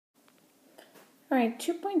All right,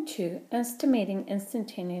 2.2, estimating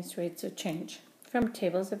instantaneous rates of change from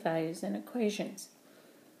tables of values and equations.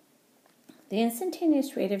 The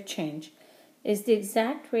instantaneous rate of change is the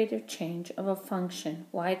exact rate of change of a function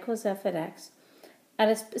y equals f at x at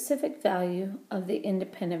a specific value of the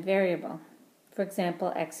independent variable, for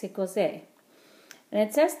example, x equals a. And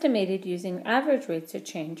it's estimated using average rates of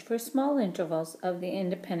change for small intervals of the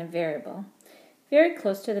independent variable, very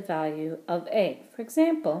close to the value of a. For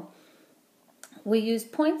example, we use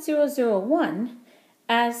 0.001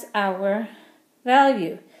 as our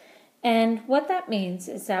value. And what that means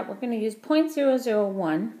is that we're going to use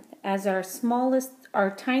 0.001 as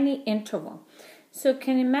our tiny interval. So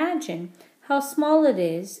can you imagine how small it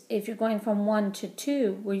is if you're going from 1 to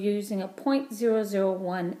 2, we're using a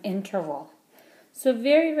 0.001 interval. So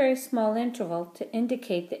very, very small interval to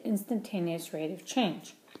indicate the instantaneous rate of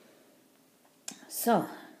change. So,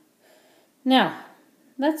 now,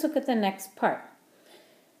 let's look at the next part.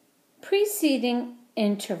 Preceding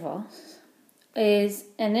interval is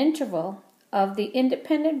an interval of the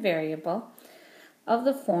independent variable of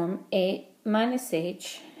the form a minus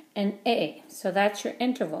h and a. So that's your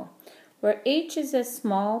interval, where h is a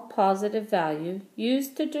small positive value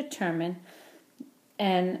used to determine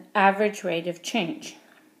an average rate of change.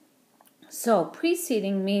 So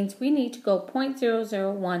preceding means we need to go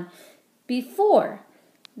 0.001 before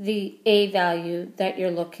the a value that you're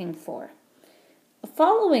looking for. A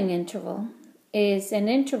following interval is an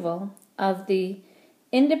interval of the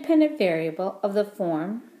independent variable of the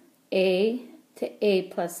form a to a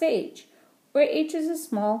plus h, where h is a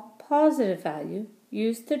small positive value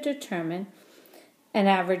used to determine an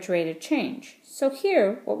average rate of change. So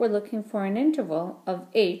here, what we're looking for an interval of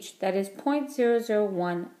h that is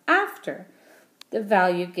 0.001 after the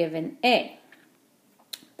value given a.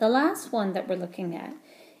 The last one that we're looking at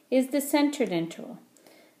is the centered interval.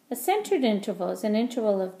 A centered interval is an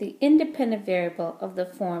interval of the independent variable of the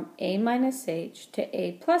form a minus h to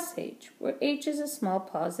a plus h, where h is a small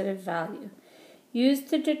positive value used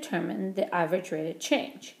to determine the average rate of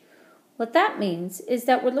change. What that means is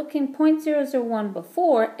that we're looking 0.001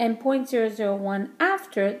 before and 0.001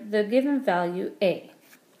 after the given value a.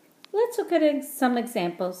 Let's look at some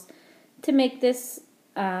examples to make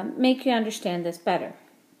you understand this better.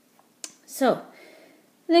 So,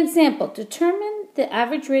 an example, determine the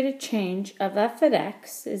average rate of change of f at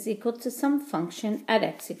x is equal to some function at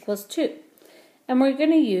x equals 2. And we're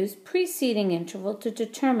going to use preceding interval to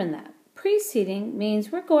determine that. Preceding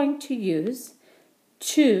means we're going to use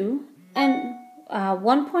 2 and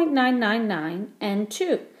 1.999 and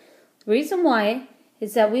 2. The reason why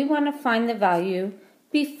is that we want to find the value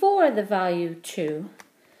before the value 2,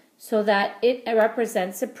 so that it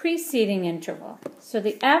represents a preceding interval. So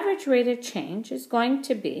the average rate of change is going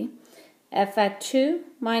to be f at 2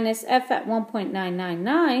 minus f at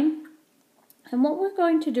 1.999, and what we're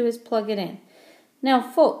going to do is plug it in. Now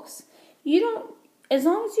folks, as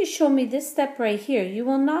long as you show me this step right here, you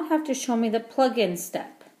will not have to show me the plug-in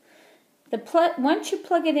step. Once you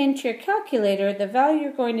plug it into your calculator, the value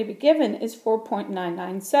you're going to be given is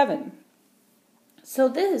 4.997. So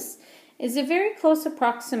this is a very close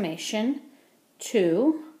approximation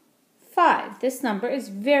to 5. This number is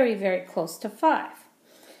very, very close to 5.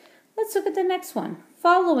 Let's look at the next one,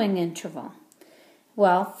 following interval.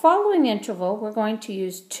 Well, following interval, we're going to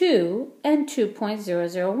use 2 and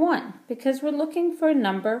 2.001 because we're looking for a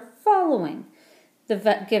number following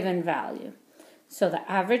the given value. So the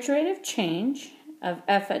average rate of change of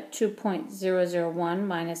f at 2.001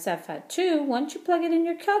 minus f at 2, once you plug it in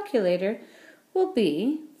your calculator, will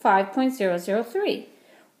be 5.003.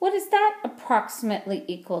 What is that approximately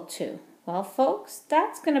equal to? Well, folks,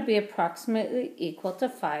 that's going to be approximately equal to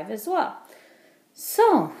 5 as well.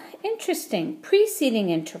 So, interesting. Preceding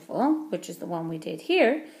interval, which is the one we did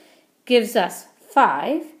here, gives us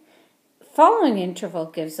 5. Following interval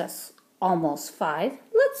gives us almost 5.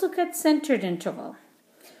 Let's look at centered interval.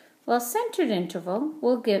 Well, centered interval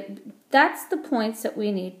will that's the points that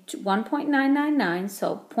we need, 1.999,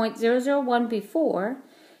 so 0.001 before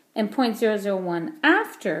and 0.001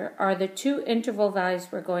 after are the two interval values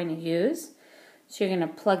we're going to use. So you're going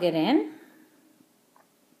to plug it in.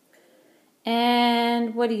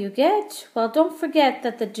 And what do you get? Well, don't forget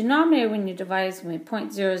that the denominator when you divide is going to be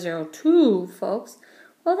 0.002, folks.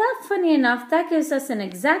 Well, that's funny enough, that gives us an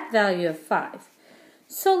exact value of 5.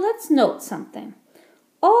 So let's note something.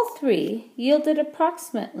 All three yielded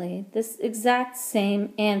approximately this exact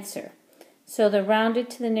same answer. So they're rounded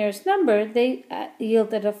to the nearest number, they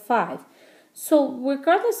yielded a 5. So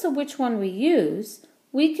regardless of which one we use,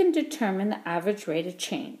 we can determine the average rate of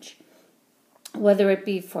change, whether it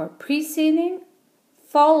be for preceding,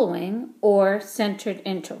 following or centered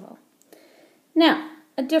interval. Now,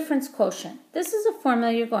 a difference quotient. This is a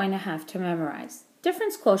formula you're going to have to memorize.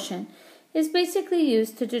 Difference quotient is basically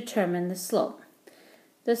used to determine the slope.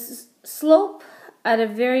 The slope at a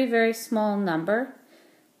very, very small number,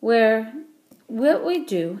 where what we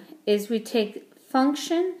do is we take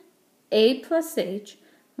function a plus h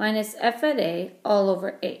minus f at a all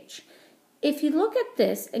over h. If you look at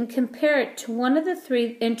this and compare it to one of the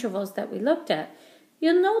three intervals that we looked at,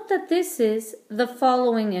 you'll note that this is the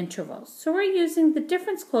following interval. So we're using the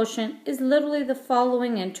difference quotient is literally the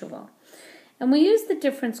following interval. And we use the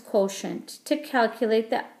difference quotient to calculate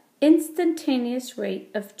the instantaneous rate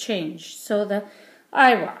of change. So the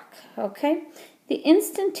IROC, okay? The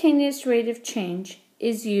instantaneous rate of change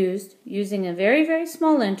is used using a very, very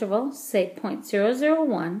small interval, say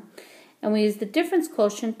 0.001, and we use the difference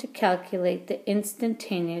quotient to calculate the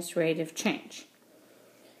instantaneous rate of change.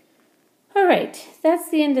 All right, that's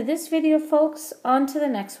the end of this video, folks. On to the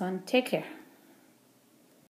next one. Take care.